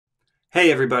Hey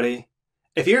everybody!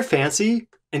 If you're fancy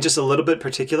and just a little bit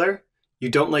particular, you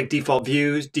don't like default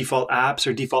views, default apps,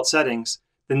 or default settings,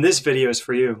 then this video is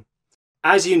for you.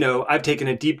 As you know, I've taken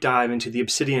a deep dive into the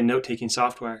Obsidian note-taking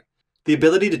software. The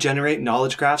ability to generate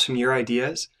knowledge graphs from your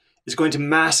ideas is going to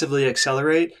massively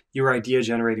accelerate your idea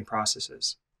generating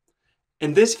processes.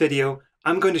 In this video,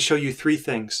 I'm going to show you three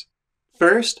things.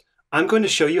 First, I'm going to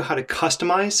show you how to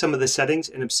customize some of the settings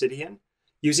in Obsidian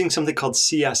using something called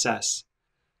CSS.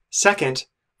 Second,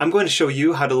 I'm going to show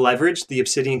you how to leverage the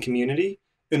Obsidian community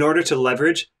in order to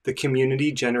leverage the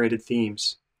community-generated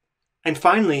themes. And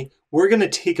finally, we're going to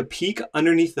take a peek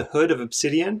underneath the hood of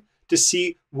Obsidian to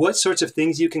see what sorts of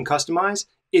things you can customize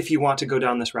if you want to go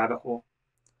down this rabbit hole.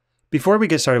 Before we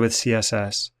get started with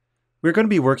CSS, we're going to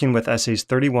be working with essays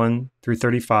 31 through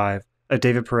 35 of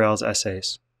David Perell's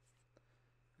essays.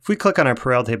 If we click on our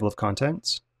Perell table of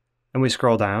contents and we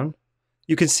scroll down,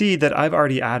 you can see that I've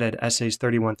already added essays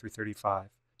 31 through 35.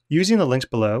 Using the links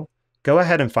below, go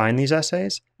ahead and find these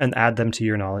essays and add them to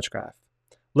your knowledge graph.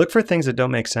 Look for things that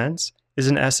don't make sense is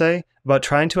an essay about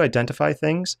trying to identify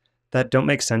things that don't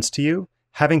make sense to you,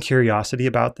 having curiosity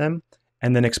about them,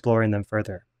 and then exploring them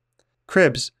further.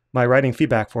 Cribs, my writing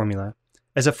feedback formula,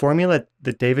 is a formula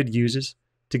that David uses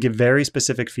to give very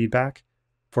specific feedback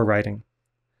for writing.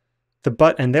 The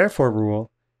but and therefore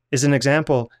rule is an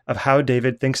example of how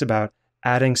David thinks about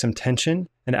adding some tension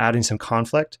and adding some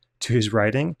conflict to his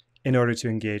writing in order to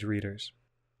engage readers.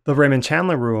 The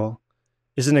RAYMOND rule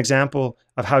is an example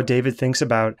of how David thinks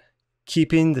about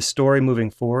keeping the story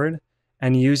moving forward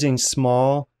and using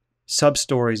small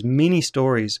sub-stories, mini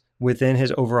stories within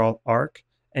his overall arc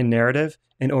and narrative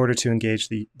in order to engage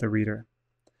the reader.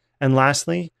 And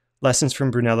lastly, Lessons from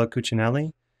Brunello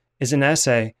Cucinelli is an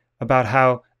essay about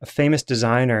how a famous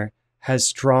designer has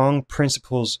strong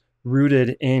principles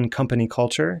rooted in company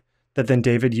culture that then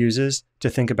David uses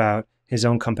to think about his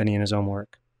own company and his own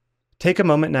work. Take a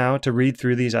moment now to read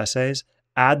through these essays,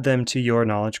 add them to your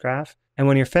knowledge graph, and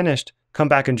when you're finished, come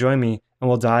back and join me and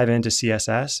we'll dive into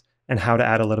CSS and how to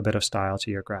add a little bit of style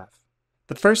to your graph.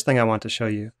 The first thing I want to show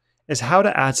you is how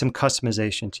to add some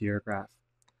customization to your graph.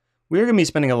 We're going to be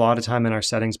spending a lot of time in our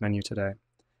settings menu today.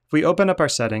 If we open up our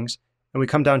settings and we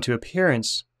come down to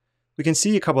appearance, we can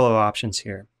see a couple of options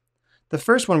here. The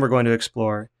first one we're going to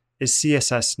explore is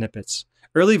CSS Snippets.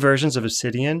 Early versions of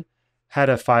Obsidian had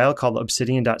a file called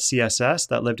obsidian.css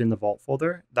that lived in the Vault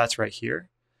folder. That's right here.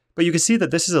 But you can see that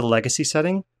this is a legacy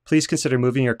setting. Please consider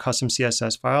moving your custom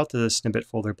CSS file to the snippet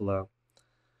folder below.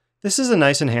 This is a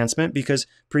nice enhancement because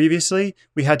previously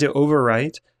we had to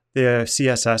overwrite the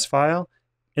CSS file.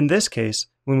 In this case,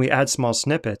 when we add small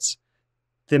snippets,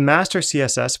 the master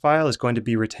CSS file is going to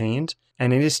be retained,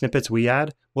 and any snippets we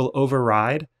add will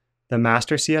override the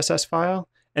master CSS file,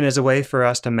 and is a way for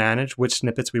us to manage which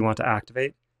snippets we want to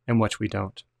activate and which we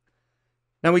don't.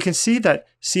 Now we can see that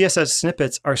CSS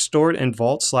snippets are stored in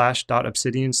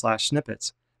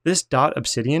vault/.obsidian/snippets. This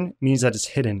 .obsidian means that it's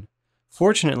hidden.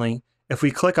 Fortunately, if we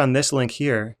click on this link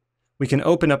here, we can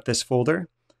open up this folder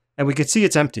and we can see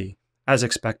it's empty, as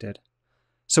expected.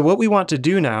 So what we want to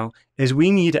do now is we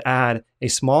need to add a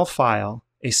small file,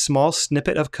 a small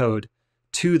snippet of code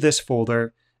to this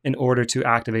folder in order to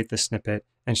activate the snippet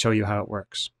and show you how it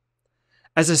works.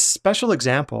 As a special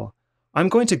example, I'm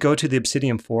going to go to the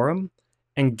Obsidian forum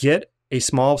and get a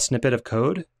small snippet of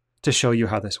code to show you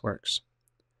how this works.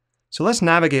 So let's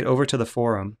navigate over to the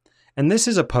forum. And this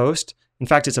is a post, in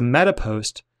fact, it's a meta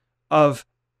post of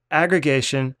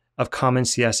aggregation of common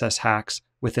CSS hacks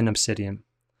within Obsidian.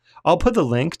 I'll put the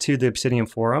link to the Obsidian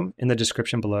forum in the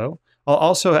description below. I'll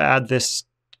also add this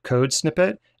code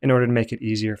snippet in order to make it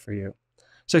easier for you.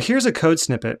 So here's a code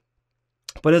snippet,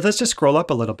 but let's just scroll up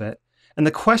a little bit. And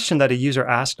the question that a user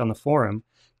asked on the forum,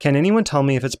 can anyone tell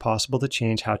me if it's possible to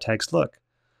change how tags look?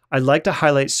 I'd like to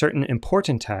highlight certain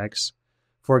important tags,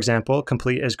 for example,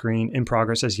 complete as green, in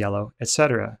progress as yellow,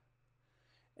 etc.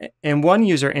 And one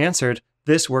user answered,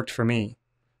 this worked for me.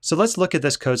 So let's look at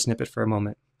this code snippet for a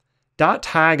moment.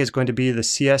 .tag is going to be the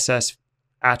CSS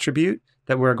attribute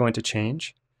that we're going to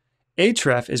change.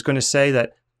 href is going to say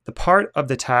that the part of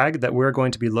the tag that we're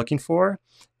going to be looking for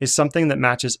is something that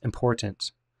matches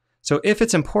important. So if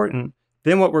it's important,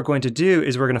 then what we're going to do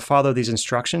is we're going to follow these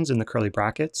instructions in the curly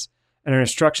brackets, and our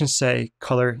instructions say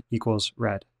color equals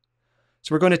red.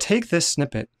 So we're going to take this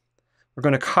snippet, we're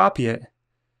going to copy it,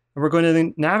 and we're going to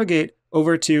then navigate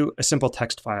over to a simple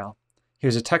text file.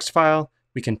 Here's a text file,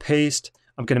 we can paste.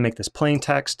 I'm going to make this plain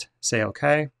text, say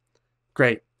OK.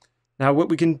 Great. Now what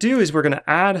we can do is we're going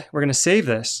to save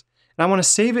this, and I want to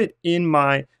save it in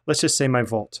my, let's just say my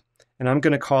Vault, and I'm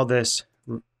going to call this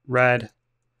red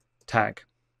tag.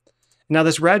 Now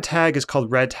this red tag is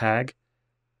called red tag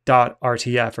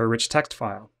 .rtf or rich text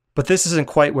file. But this isn't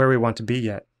quite where we want to be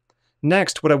yet.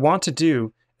 Next, what I want to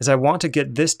do is I want to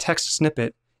get this text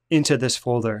snippet into this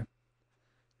folder.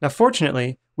 Now,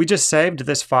 fortunately, we just saved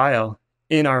this file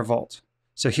in our vault.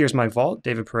 So here's my vault,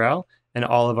 David Perell, and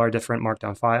all of our different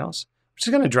markdown files. I'm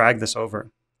just going to drag this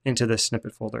over into this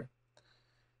snippet folder.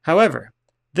 However,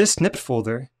 this snippet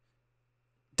folder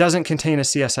doesn't contain a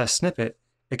CSS snippet,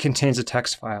 it contains a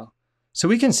text file. So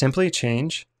we can simply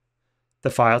change the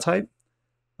file type.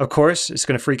 Of course, it's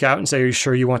going to freak out and say, are you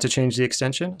sure you want to change the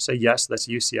extension? Say, yes, let's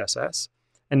use CSS.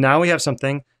 And now we have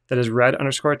something that is red_tag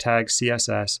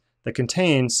CSS that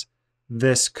contains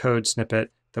this code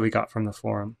snippet that we got from the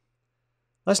forum.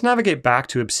 Let's navigate back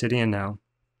to Obsidian now.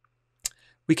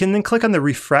 We can then click on the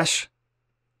refresh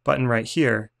button right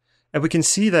here, and we can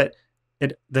see that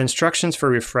the instructions for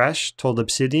refresh told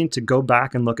Obsidian to go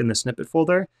back and look in the snippet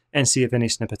folder and see if any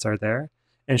snippets are there.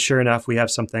 And sure enough, we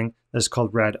have something that is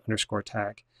called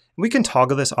red_tag. We can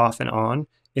toggle this off and on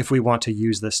if we want to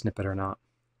use this snippet or not.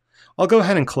 I'll go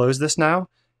ahead and close this now,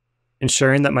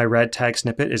 ensuring that my red tag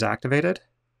snippet is activated.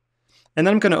 And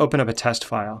then I'm going to open up a test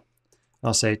file.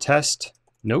 I'll say test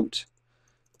note.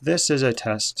 This is a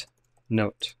test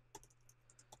note.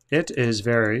 It is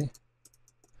very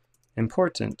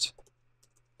important.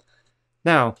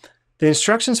 Now, the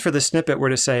instructions for the snippet were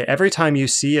to say every time you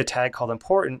see a tag called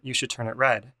important, you should turn it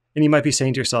red. And you might be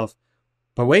saying to yourself,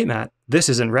 but wait, Matt, this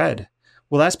isn't red.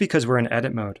 Well, that's because we're in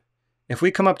edit mode. If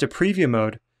we come up to preview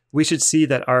mode, we should see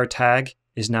that our tag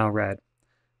is now red.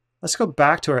 Let's go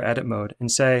back to our edit mode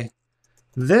and say,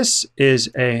 this is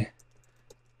a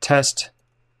test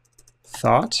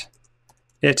thought.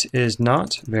 It is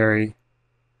not very,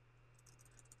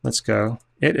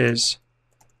 it is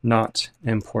not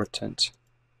important.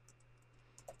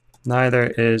 Neither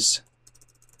is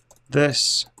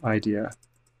this idea.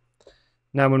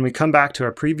 Now, when we come back to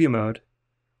our preview mode,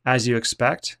 as you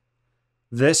expect,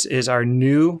 this is our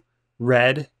new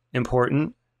red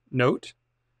important note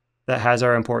that has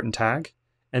our important tag.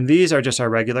 And these are just our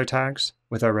regular tags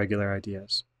with our regular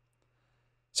ideas.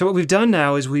 So what we've done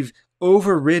now is we've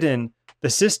overridden the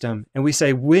system, and we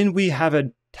say when we have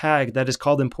a tag that is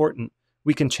called important,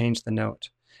 we can change the note.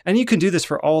 And you can do this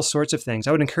for all sorts of things.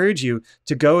 I would encourage you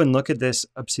to go and look at this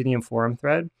Obsidian forum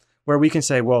thread where we can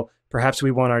say, well, perhaps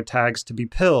we want our tags to be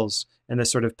pills in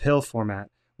this sort of pill format.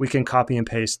 We can copy and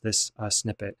paste this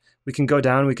snippet. We can go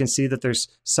down, we can see that there's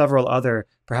several other,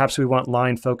 perhaps we want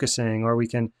line focusing, or we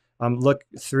can look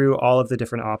through all of the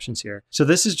different options here. So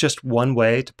this is just one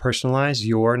way to personalize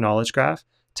your knowledge graph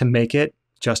to make it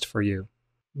just for you.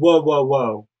 Whoa, whoa,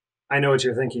 whoa. I know what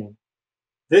you're thinking.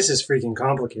 This is freaking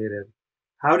complicated.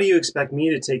 How do you expect me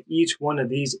to take each one of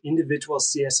these individual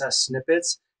CSS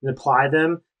snippets and apply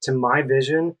them to my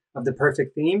vision of the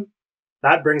perfect theme?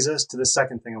 That brings us to the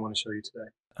second thing I want to show you today.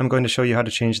 I'm going to show you how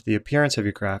to change the appearance of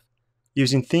your graph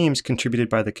using themes contributed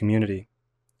by the community.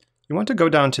 You want to go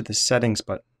down to the settings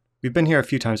button. We've been here a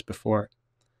few times before.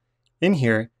 In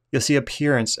here, you'll see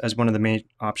appearance as one of the main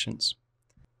options.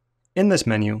 In this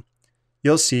menu,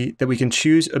 you'll see that we can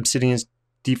choose Obsidian's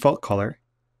default color.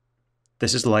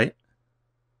 This is light.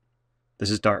 This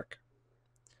is dark.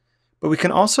 But we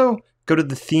can also go to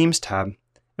the Themes tab,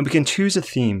 and we can choose a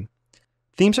theme.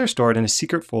 Themes are stored in a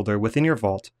secret folder within your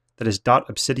vault that is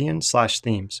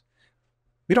 .obsidian/themes.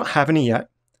 We don't have any yet,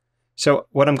 so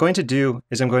what I'm going to do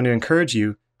is I'm going to encourage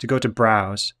you to go to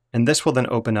Browse, and this will then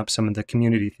open up some of the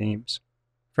community themes.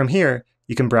 From here,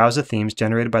 you can browse the themes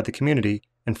generated by the community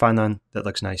and find one that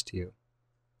looks nice to you.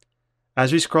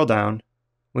 As we scroll down,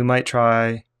 we might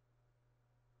try,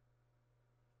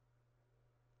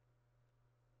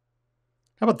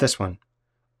 how about this one?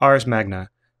 Ars Magna.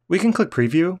 We can click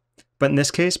preview, but in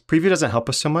this case, preview doesn't help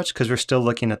us so much because we're still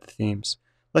looking at the themes.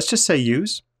 Let's just say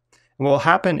use. And what will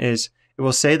happen is it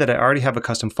will say that I already have a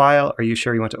custom file. Are you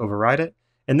sure you want to override it?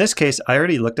 In this case, I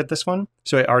already looked at this one,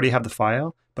 so I already have the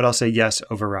file, but I'll say yes,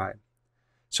 override.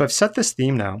 So I've set this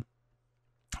theme now.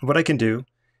 What I can do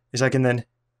is I can then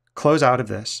close out of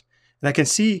this, and I can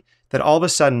see that all of a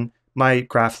sudden my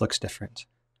graph looks different.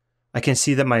 I can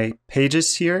see that my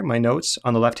pages here, my notes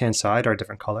on the left-hand side are a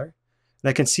different color. And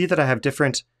I can see that I have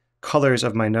different colors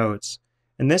of my notes.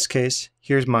 In this case,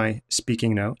 here's my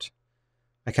speaking note.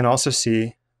 I can also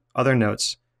see other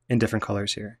notes in different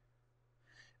colors here.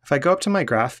 If I go up to my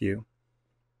graph view,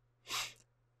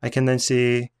 I can then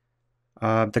see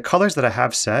the colors that I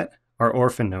have set are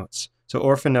orphan notes. So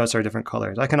orphan notes are different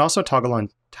colors. I can also toggle on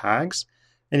tags,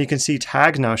 and you can see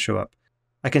tags now show up.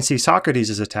 I can see Socrates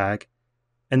as a tag,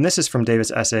 and this is from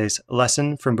David's essays,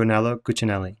 Lesson from Brunello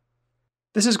Cucinelli.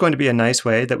 This is going to be a nice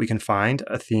way that we can find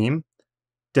a theme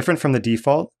different from the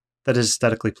default that is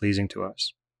aesthetically pleasing to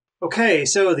us. Okay,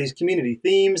 so these community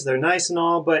themes, they're nice and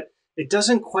all, but it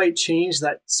doesn't quite change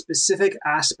that specific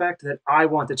aspect that I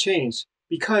want to change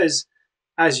because,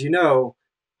 as you know,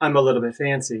 I'm a little bit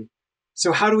fancy.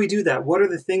 So how do we do that? What are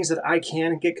the things that I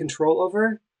can get control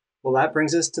over? Well, that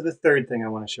brings us to the third thing I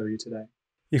want to show you today.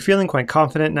 You're feeling quite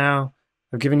confident now.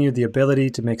 I've given you the ability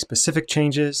to make specific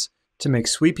changes, to make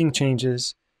sweeping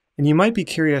changes, and you might be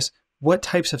curious, what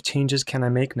types of changes can I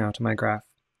make now to my graph?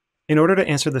 In order to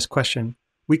answer this question,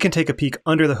 we can take a peek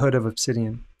under the hood of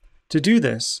Obsidian. To do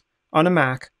this, on a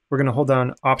Mac, we're going to hold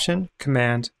down Option,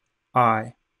 Command,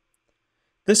 I.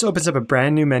 This opens up a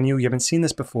brand new menu. You haven't seen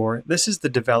this before. This is the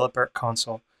developer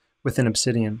console within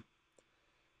Obsidian.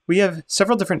 We have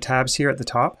several different tabs here at the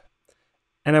top,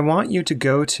 and I want you to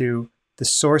go to the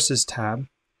Sources tab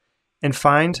and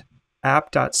find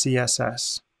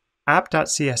app.css.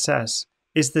 App.css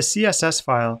is the CSS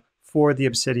file for the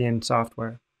Obsidian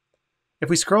software. If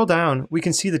we scroll down, we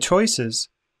can see the choices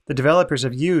the developers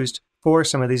have used for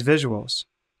some of these visuals.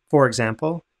 For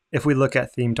example, if we look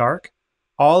at theme dark,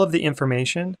 all of the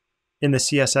information in the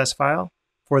CSS file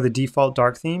for the default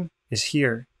dark theme is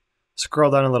here.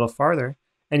 Scroll down a little farther,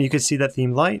 and you can see that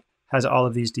theme light has all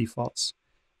of these defaults.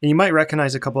 And you might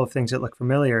recognize a couple of things that look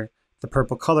familiar. The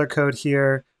purple color code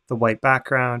here, the white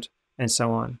background, and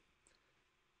so on.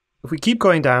 If we keep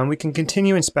going down, we can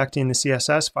continue inspecting the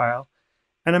CSS file.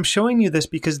 And I'm showing you this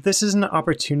because this is an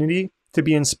opportunity to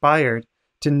be inspired,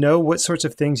 to know what sorts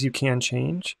of things you can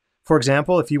change. For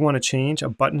example, if you want to change a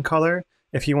button color,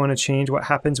 if you want to change what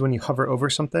happens when you hover over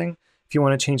something, if you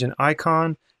want to change an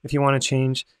icon, if you want to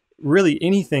change really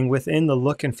anything within the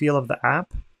look and feel of the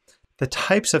app, the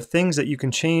types of things that you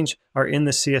can change are in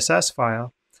the CSS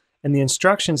file. And the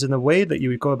instructions and the way that you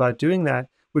would go about doing that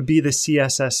would be the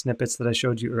CSS snippets that I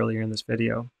showed you earlier in this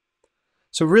video.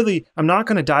 So really, I'm not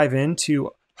going to dive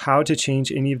into how to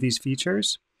change any of these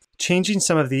features. Changing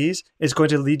some of these is going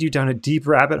to lead you down a deep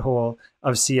rabbit hole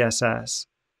of CSS.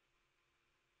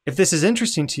 If this is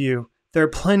interesting to you, there are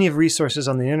plenty of resources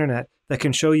on the internet that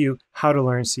can show you how to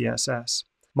learn CSS.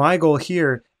 My goal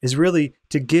here is really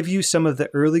to give you some of the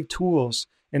early tools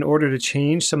in order to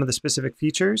change some of the specific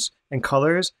features and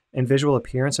colors and visual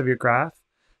appearance of your graph,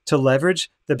 to leverage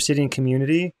the Obsidian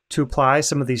community to apply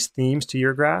some of these themes to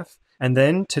your graph, and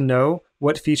then to know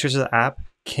what features of the app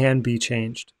can be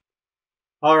changed.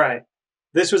 All right,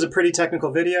 this was a pretty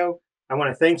technical video. I want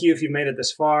to thank you if you've made it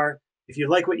this far. If you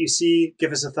like what you see,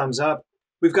 give us a thumbs up.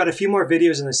 We've got a few more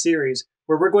videos in the series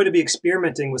where we're going to be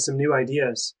experimenting with some new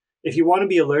ideas. If you want to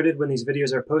be alerted when these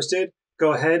videos are posted,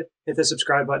 go ahead, hit the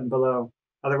subscribe button below.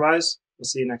 Otherwise, we'll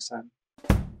see you next time.